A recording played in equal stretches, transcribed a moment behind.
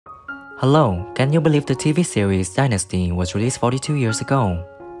Hello, can you believe the TV series Dynasty was released 42 years ago?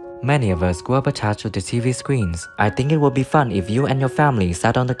 Many of us grew up attached to the TV screens. I think it would be fun if you and your family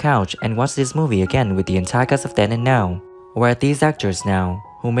sat on the couch and watched this movie again with the entire cast of then and now. Where are these actors now,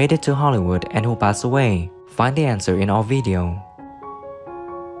 who made it to Hollywood and who passed away? Find the answer in our video.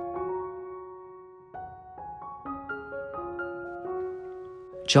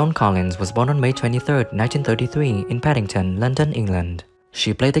 Joan Collins was born on May 23, 1933 in Paddington, London, England.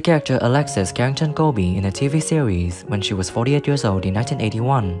 She played the character Alexis Carrington in a TV series when she was 48 years old in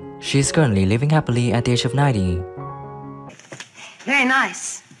 1981. She is currently living happily at the age of 90. Very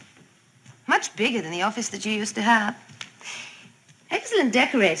nice. Much bigger than the office that you used to have. Excellent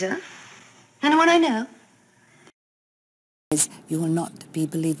decorator. Anyone I know? You will not be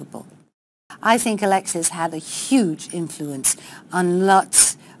believable. I think Alexis had a huge influence on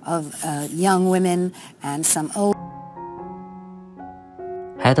lots of young women and some old.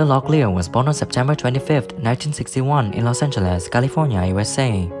 Heather Locklear was born on September 25, 1961 in Los Angeles, California,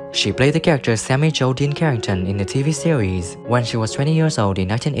 USA. She played the character Sammy Jo Dean Carrington in the TV series when she was 20 years old in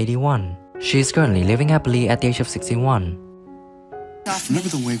 1981. She is currently living happily at the age of 61. Remember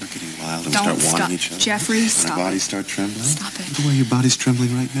the way we're getting wild and we start wanting each other? Jeffrey, stop. And our bodies start trembling? Stop it. The way your body's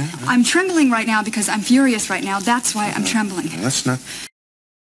trembling right now? I'm trembling right now because I'm furious right now. That's why I'm trembling. No, that's not...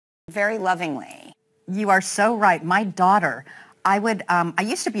 Very lovingly. You are so right. My daughter, I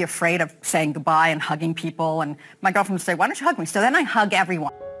used to be afraid of saying goodbye and hugging people, and my girlfriend would say, why don't you hug me? So then I hug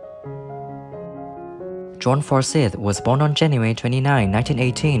everyone. John Forsythe was born on January 29,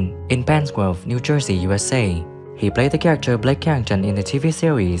 1918 in Pansgrove, New Jersey, USA. He played the character Blake Carrington in the TV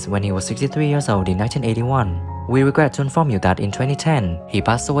series when he was 63 years old in 1981. We regret to inform you that in 2010, he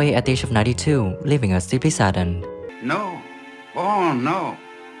passed away at the age of 92, leaving us deeply saddened. No. Oh, no.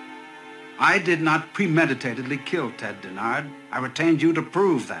 I did not premeditatedly kill Ted Denard. I retained you to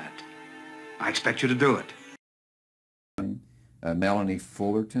prove that. I expect you to do it. Melanie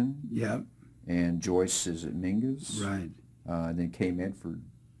Fullerton. Yep. And Joyce Mingus. Right. And then Kay Medford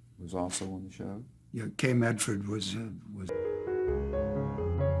was also on the show. Yeah, Kay Medford was...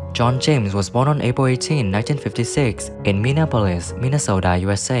 John James was born on April 18, 1956 in Minneapolis, Minnesota,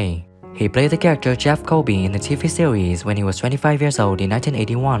 USA. He played the character Jeff Colby in the TV series when he was 25 years old in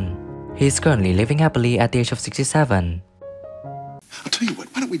 1981. He is currently living happily at the age of 67. I'll tell you what,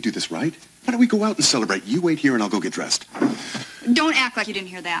 why don't we do this, right? Why don't we go out and celebrate? You wait here and I'll go get dressed. Don't act like you didn't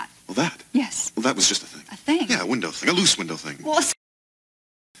hear that. Well, that? Yes. Well, that was just a thing. A thing? Yeah, a window thing, a loose window thing. Well,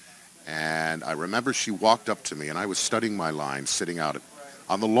 and I remember she walked up to me and I was studying my lines sitting out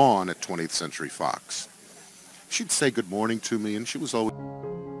on the lawn at 20th Century Fox. She'd say good morning to me and she was always...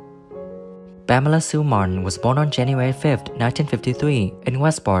 Pamela Sue Martin was born on January 5, 1953 in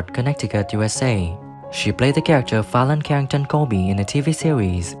Westport, Connecticut, USA. She played the character Fallon Carrington in the TV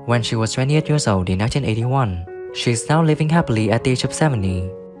series when she was 28 years old in 1981. She is now living happily at the age of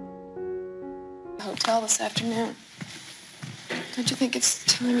 70. Hotel this afternoon. Don't you think it's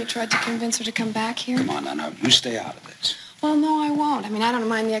time you tried to convince her to come back here? Come on, now, you stay out of this. Well, no, I won't. I mean, I don't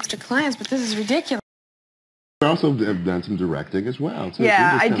mind the extra clients, but this is ridiculous. I also have done some directing as well. So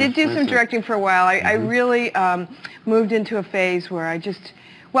yeah, I did do some directing for a while. I really moved into a phase where I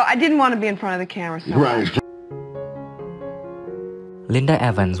didn't want to be in front of the camera so much. Linda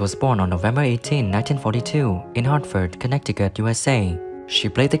Evans was born on November 18, 1942 in Hartford, Connecticut, USA. She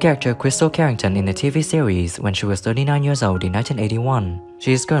played the character Krystle Carrington in the TV series when she was 39 years old in 1981.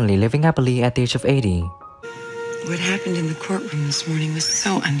 She is currently living happily at the age of 80. What happened in the courtroom this morning was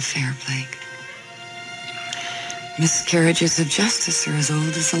so unfair, Blake. Miscarriages of justice are as old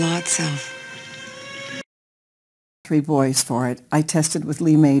as the law itself. 3 boys for it. I tested with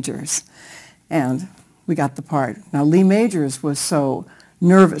Lee Majors, and we got the part. Now, Lee Majors was so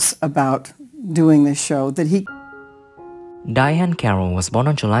nervous about doing this show that he... Diane Carroll was born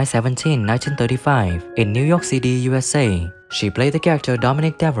on July 17, 1935 in New York City, USA. She played the character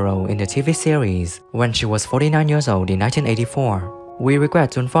Dominique Devereaux in the TV series when she was 49 years old in 1984. We regret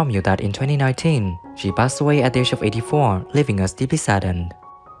to inform you that in 2019, she passed away at the age of 84, leaving us deeply saddened.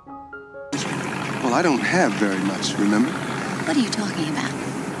 Well, I don't have very much, remember? What are you talking about?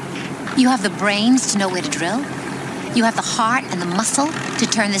 You have the brains to know where to drill. You have the heart and the muscle to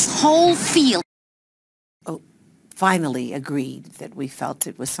turn this whole field. Oh, finally agreed that we felt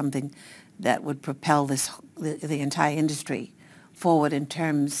it was something that would propel the entire industry forward in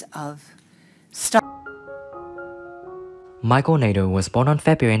terms of stuff. Michael Nader was born on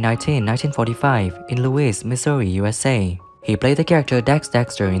February 19, 1945 in Louis, Missouri, USA. He played the character Dex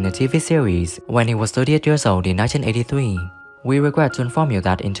Dexter in the TV series when he was 38 years old in 1983. We regret to inform you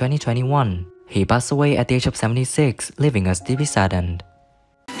that in 2021, he passed away at the age of 76, leaving us deeply saddened.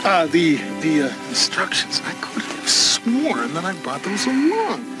 The instructions. I could have sworn that I brought those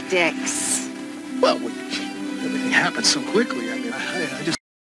along. Dix. Well, everything happened so quickly. I mean, I just...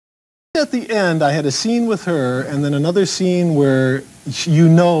 At the end, I had a scene with her, and then another scene where you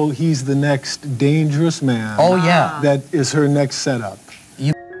know he's the next dangerous man. Oh, yeah. That is her next setup.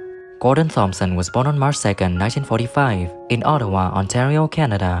 Gordon Thompson was born on March 2nd, 1945, in Ottawa, Ontario,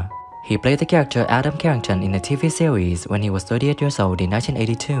 Canada. He played the character Adam Carrington in a TV series when he was 38 years old in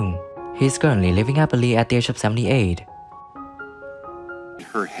 1982. He is currently living happily at the age of 78.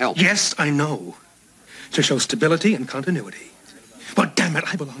 Her help. Yes, I know. To show stability and continuity. But damn it,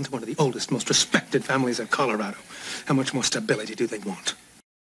 I belong to one of the oldest, most respected families in Colorado. How much more stability do they want?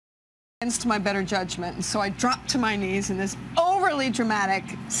 Against my better judgment, and so I dropped to my knees in this overly dramatic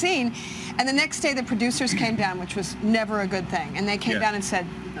scene, and the next day the producers came down, which was never a good thing, and they came down and said,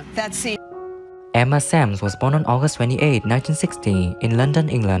 that scene... Emma Sams was born on August 28, 1960, in London,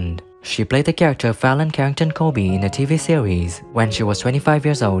 England. She played the character Fallon Carrington Colby in a TV series when she was 25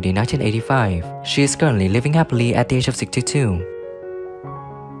 years old in 1985. She is currently living happily at the age of 62.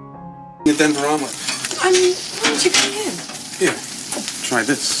 The Denver omelet. Why don't you come in? Here, try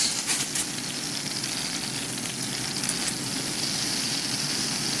this.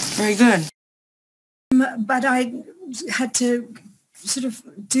 Very good. But I had to sort of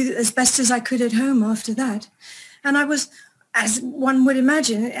do as best as I could at home after that. And I was, as one would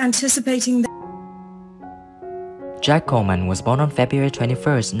imagine, anticipating that. Jack Coleman was born on February 21,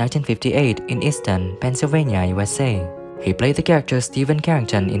 1958 in Easton, Pennsylvania, USA. He played the character Stephen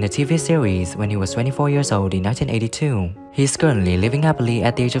Carrington in a TV series when he was 24 years old in 1982. He is currently living happily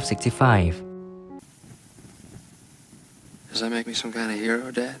at the age of 65. Does that make me some kind of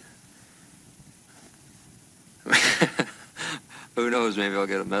hero, Dad? Who knows, maybe I'll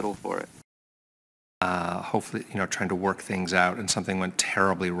get a medal for it. Hopefully, trying to work things out, and something went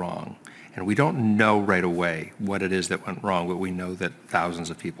terribly wrong. And we don't know right away what it is that went wrong, but we know that thousands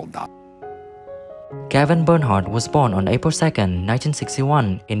of people died. Gavin Bernhardt was born on April 2,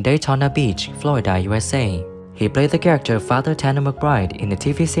 1961 in Daytona Beach, Florida, USA. He played the character Father Tanner McBride in a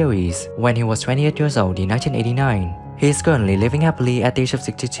TV series when he was 28 years old in 1989. He is currently living happily at the age of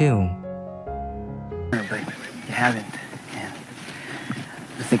 62. But you haven't, and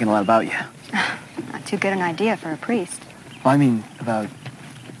I'm thinking a lot about you. Not too good an idea for a priest. Well, I mean about,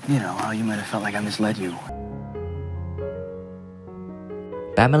 how you might have felt like I misled you.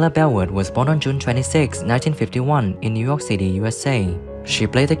 Pamela Bellwood was born on June 26, 1951 in New York City, USA. She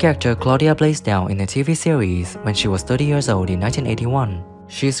played the character Claudia Blaisdell in a TV series when she was 30 years old in 1981.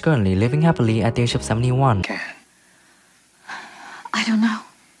 She is currently living happily at the age of 71. I don't know.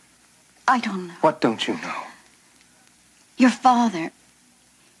 I don't know. What don't you know? Your father.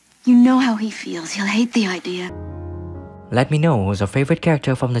 You know how he feels. He'll hate the idea. Let me know who's your favorite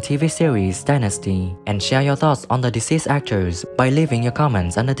character from the TV series Dynasty, and share your thoughts on the deceased actors by leaving your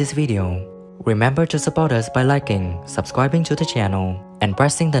comments under this video. Remember to support us by liking, subscribing to the channel, and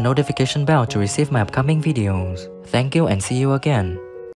pressing the notification bell to receive my upcoming videos. Thank you and see you again.